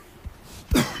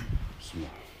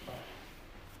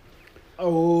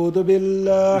أعوذ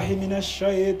بالله من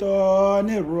الشيطان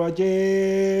الرجيم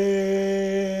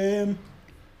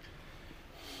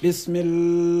بسم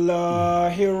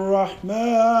الله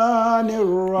الرحمن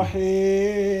الرحيم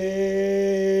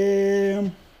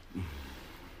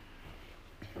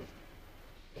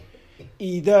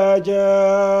إذا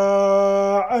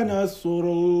جاء نصر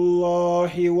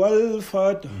الله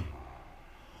والفتح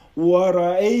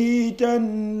ورأيت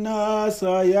الناس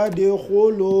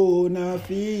يدخلون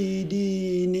في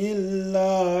دين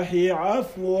الله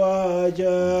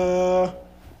أفواجا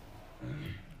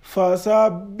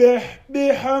فسبح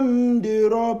بحمد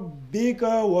ربك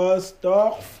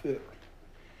واستغفر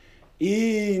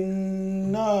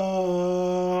إنه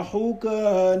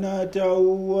كان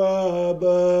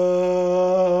توابا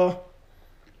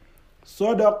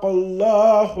صدق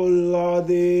الله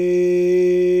العظيم.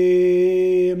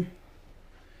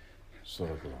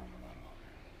 صدق الله.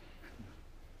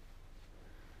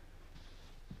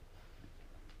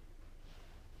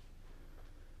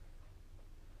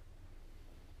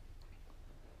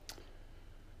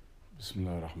 بسم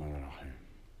الله الرحمن الرحيم.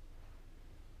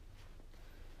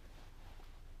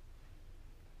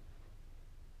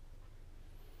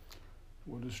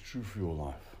 What is true for your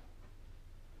life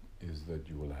is that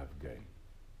you will have gain.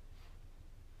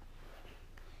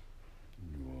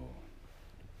 You will,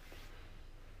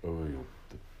 over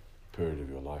the period of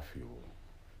your life, you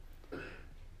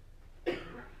will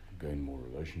gain more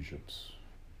relationships,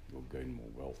 you'll gain more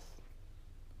wealth,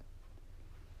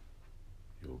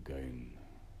 you'll gain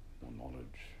more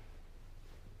knowledge.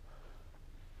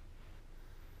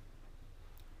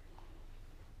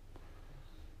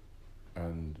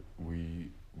 And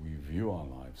we view our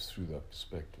lives through that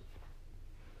perspective.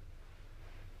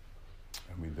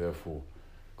 And we therefore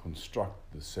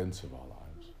construct the sense of our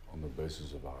lives on the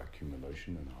basis of our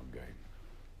accumulation and our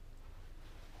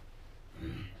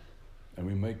gain. And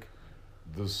we make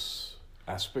this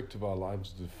aspect of our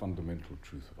lives the fundamental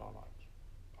truth of our lives,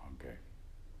 our gain.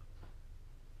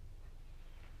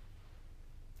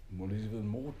 And what is even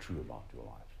more true about your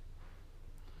life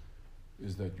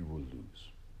is that you will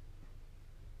lose.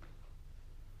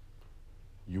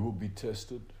 You will be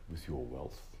tested with your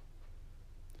wealth.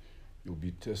 You'll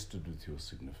be tested with your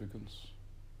significance.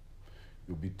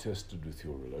 You'll be tested with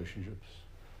your relationships.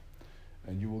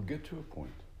 And you will get to a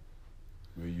point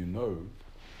where you know,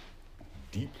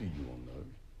 deeply you will know,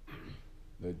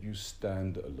 that you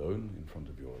stand alone in front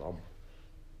of your Rabb,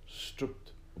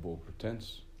 stripped of all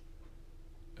pretense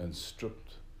and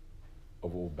stripped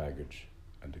of all baggage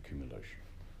and accumulation.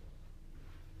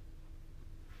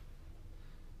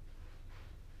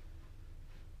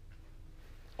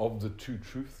 Of the two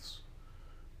truths,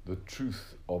 the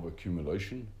truth of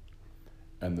accumulation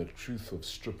and the truth of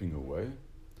stripping away,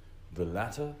 the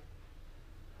latter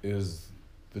is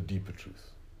the deeper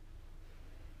truth.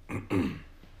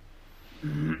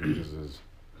 Because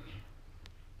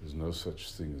there's no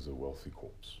such thing as a wealthy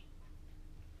corpse.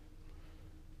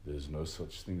 There's no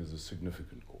such thing as a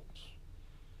significant corpse.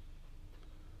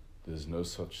 There's no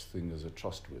such thing as a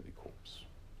trustworthy corpse,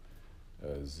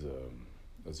 as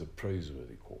a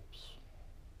praiseworthy corpse.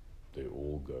 They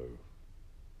all go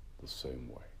the same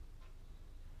way.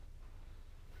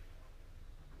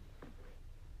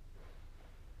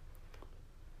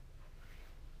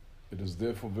 It is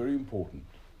therefore very important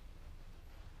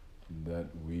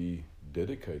that we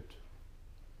dedicate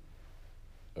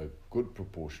a good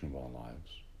proportion of our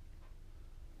lives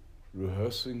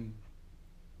rehearsing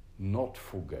not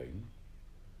for gain,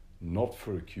 not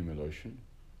for accumulation,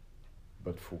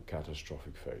 but for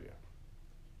catastrophic failure.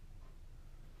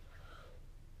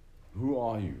 Who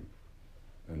are you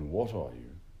and what are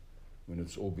you when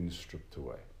it's all been stripped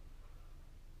away?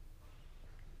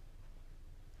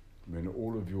 When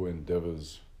all of your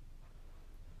endeavors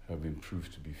have been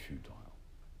proved to be futile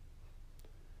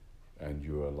and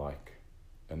you are like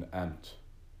an ant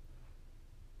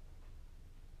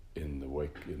in the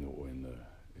wake, in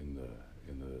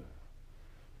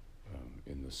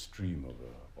the stream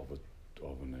of a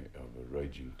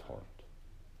raging torrent,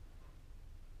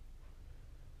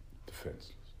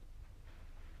 defenseless.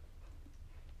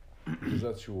 Because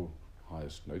that's your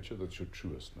highest nature, that's your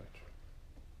truest nature.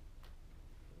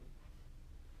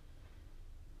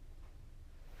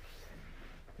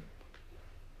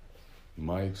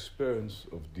 My experience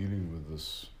of dealing with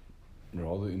this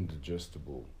rather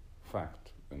indigestible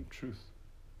fact and truth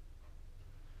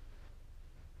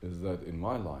is that in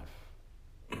my life,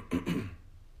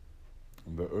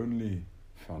 the only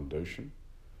foundation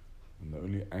and the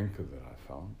only anchor that I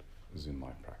found is in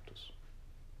my practice.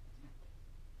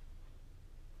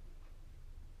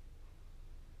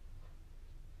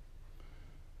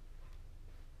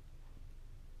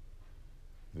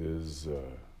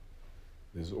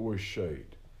 there's always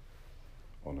shade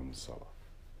on a masala.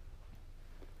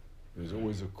 There's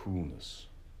always a coolness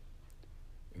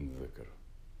in dhikr.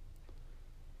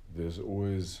 There's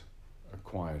always a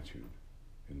quietude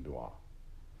in dua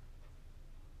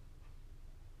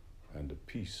and a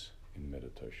peace in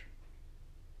meditation.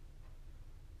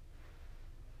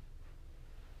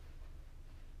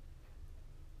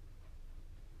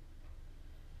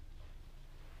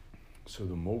 So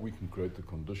the more we can create the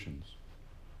conditions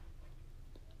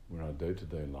where our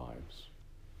day-to-day lives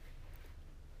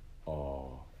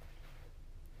are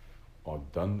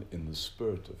done in the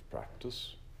spirit of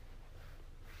practice,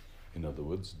 in other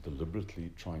words, deliberately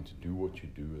trying to do what you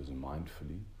do as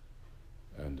mindfully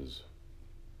and as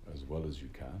well as you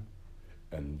can,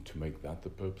 and to make that the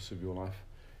purpose of your life,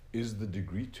 is the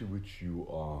degree to which you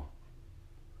are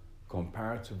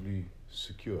comparatively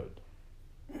secured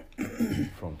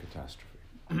from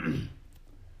catastrophe.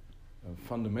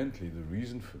 Fundamentally, the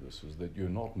reason for this is that you're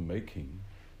not making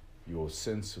your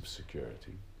sense of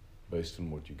security based on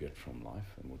what you get from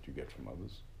life and what you get from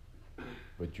others,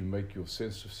 but you make your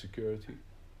sense of security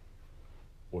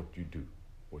what you do,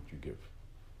 what you give,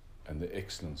 and the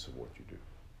excellence of what you do.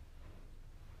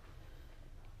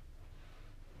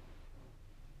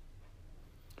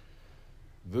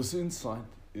 This insight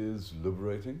is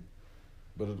liberating,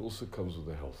 but it also comes with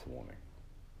a health warning.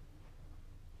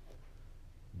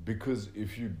 Because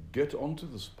if you get onto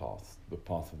this path, the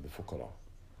path of the fuqara,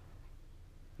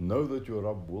 know that your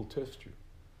Rabb will test you.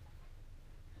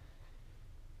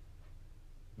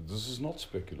 This is not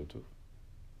speculative.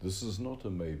 This is not a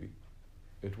maybe.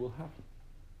 It will happen.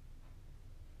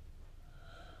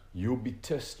 You'll be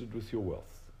tested with your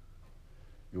wealth.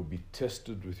 You'll be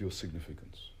tested with your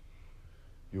significance.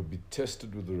 You'll be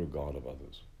tested with the regard of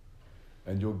others.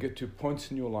 And you'll get to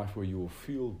points in your life where you will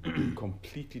feel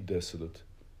completely desolate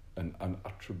and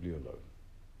unutterably alone.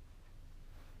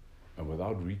 And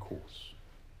without recourse.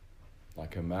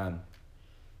 Like a man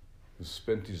who's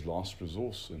spent his last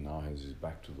resource and now has his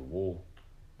back to the wall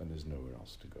and there's nowhere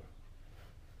else to go.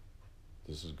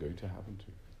 This is going to happen to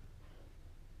you.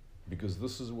 Because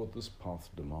this is what this path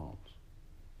demands.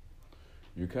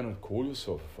 You cannot call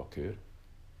yourself a faqir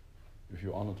if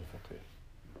you are not a faqir.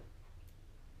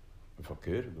 A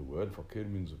faqir, the word faqir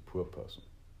means a poor person.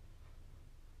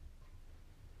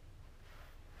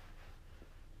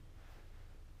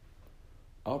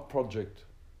 Our project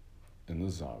in the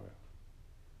Zawiya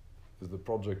is the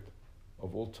project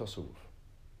of all tasawwuf.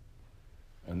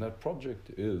 And that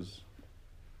project is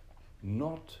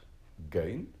not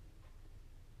gain,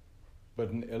 but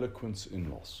an eloquence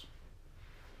in loss.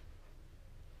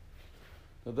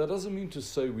 Now that doesn't mean to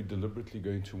say we're deliberately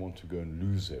going to want to go and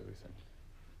lose everything.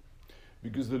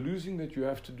 Because the losing that you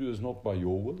have to do is not by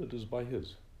your will, it is by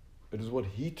His. It is what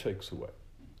He takes away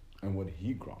and what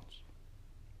He grants.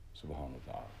 Subhanahu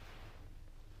wa ta'ala.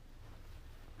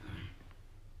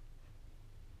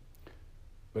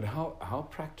 But how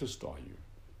practiced are you?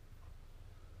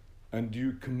 And do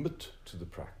you commit to the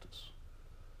practice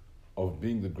of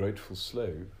being the grateful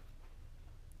slave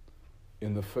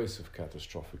in the face of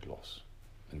catastrophic loss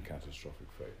and catastrophic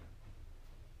failure?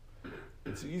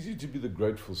 It's easy to be the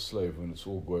grateful slave when it's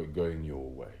all going your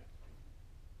way.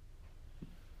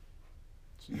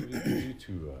 It's easy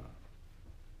to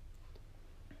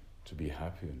be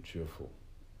happy and cheerful.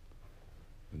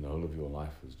 And the whole of your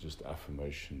life is just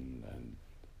affirmation and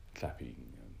clapping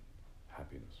and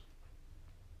happiness.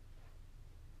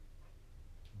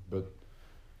 But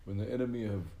when the enemy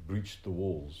have breached the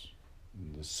walls,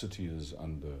 and the city is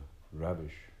under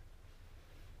ravish,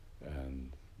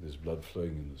 and there's blood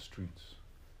flowing in the streets,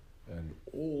 and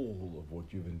all of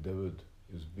what you've endeavored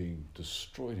is being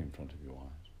destroyed in front of your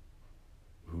eyes,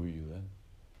 who are you then?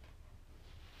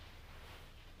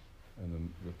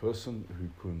 And the person who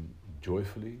can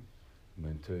joyfully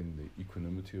maintain the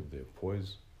equanimity of their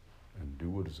poise and do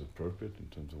what is appropriate in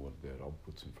terms of what their Rabb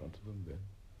puts in front of them, then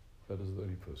that is the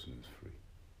only person who's free.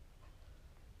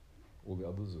 All the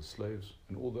others are slaves,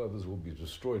 and all the others will be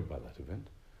destroyed by that event.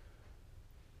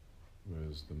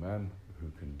 Whereas the man who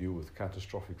can deal with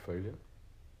catastrophic failure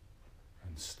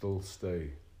and still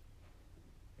stay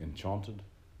enchanted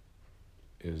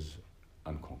is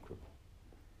unconquerable,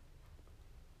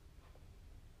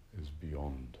 is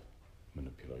beyond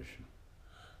manipulation.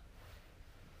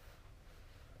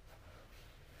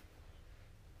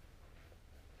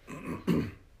 I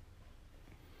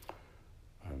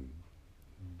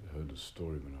heard a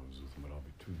story when I was with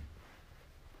Marabi too.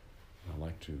 I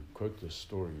like to quote this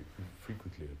story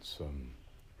frequently. It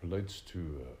relates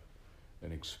to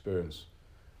an experience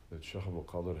that Sheikh Abdul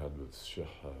Qadir had with Sheikh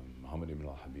Muhammad ibn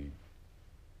al-Habib.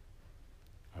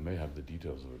 I may have the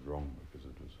details of it wrong because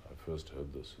I first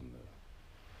heard this in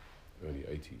the early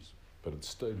 80s, but it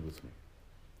stayed with me.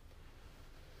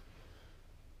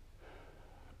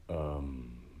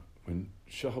 When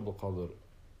Shaykh Abdul Qadir,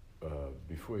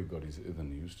 before he got his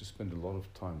idhn, he used to spend a lot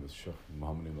of time with Shaykh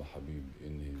Muhammad ibn Habib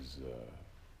in his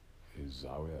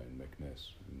Zawiya in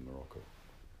Meknes in Morocco.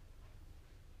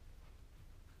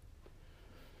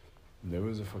 And there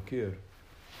was a fakir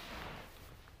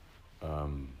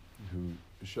who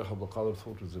Shaykh Abdul Qadir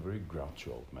thought was a very grouchy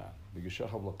old man, because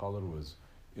Shaykh Abdul Qadir was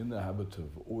in the habit of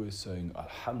always saying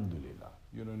Alhamdulillah.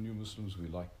 You know, new Muslims, we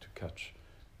like to catch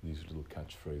these little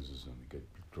catchphrases and we get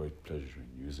great pleasure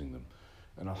in using them.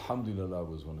 And Alhamdulillah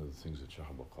was one of the things that Shaykh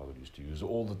Abdul Qadir used to use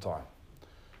all the time.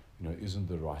 You know, isn't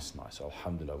the rice nice?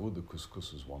 Alhamdulillah. Oh, the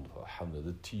couscous is wonderful. Alhamdulillah.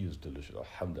 The tea is delicious.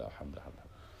 Alhamdulillah, alhamdulillah.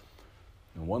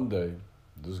 And one day,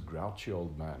 this grouchy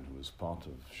old man who was part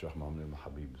of Shaykh Muhammad ibn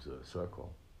Habib's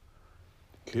circle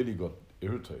clearly got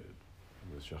irritated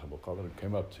with Shaykh Abdul Qadir and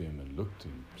came up to him and looked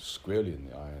him squarely in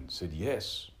the eye and said,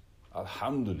 yes,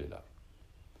 Alhamdulillah,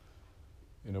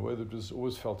 in a way that was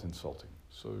always felt insulting.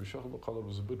 So Shaykh Abdul Qadir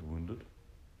was a bit wounded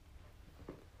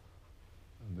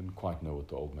and didn't quite know what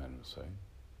the old man was saying.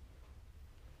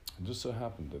 It just so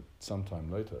happened that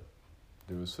sometime later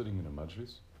they were sitting in a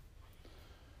majlis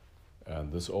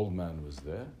and this old man was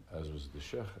there, as was the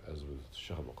Shaykh, as was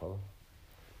Shaykh Abdul Qadir.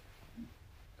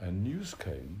 And news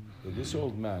came that this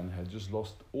old man had just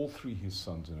lost all three his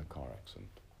sons in a car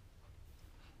accident.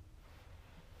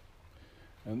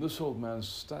 And this old man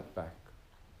sat back,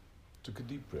 took a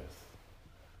deep breath,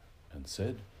 and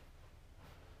said,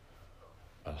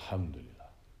 Alhamdulillah.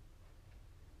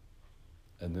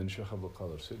 And then Shaykh Abdul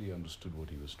Qadir said he understood what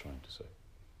he was trying to say.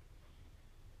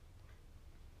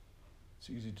 It's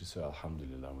easy to say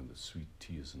Alhamdulillah when the sweet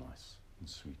tea is nice and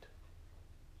sweet.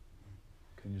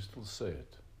 Can you still say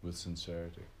it with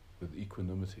sincerity, with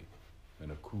equanimity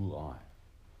and a cool eye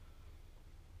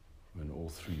when all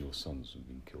three of your sons have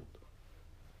been killed?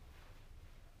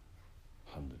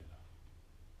 Alhamdulillah.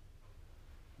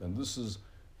 And this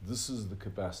is the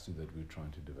capacity that we're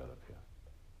trying to develop here.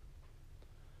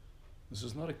 This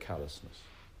is not a callousness.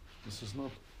 This is not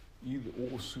either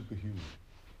or superhuman.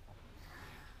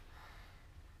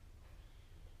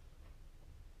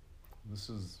 This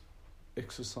is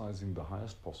exercising the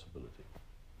highest possibility.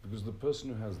 Because the person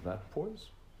who has that poise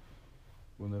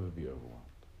will never be overwhelmed.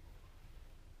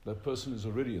 That person is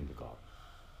already in the garden.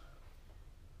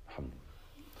 Alhamdulillah.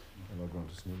 May Allah grant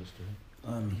us nearness to him.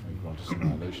 May grant us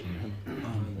annihilation in him.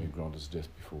 May grant us death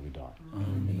before we die.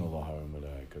 Inna Allaha wa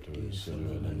malaikatahu yusallu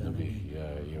ala nabi ya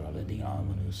ayyuhalladhina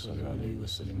amanu sallu alayhi wa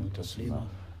sallimu taslima.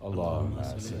 Allahumma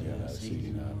salli ala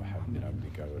sayyidina Muhammadin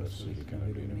abdika wa rasulika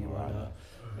nabiyina wa ala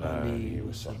alihi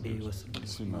wa sahbihi wa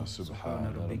sallam.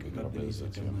 Subhana rabbika rabbil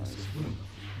izzati amma yasifun.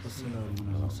 Wa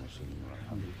salamun ala al mursalin.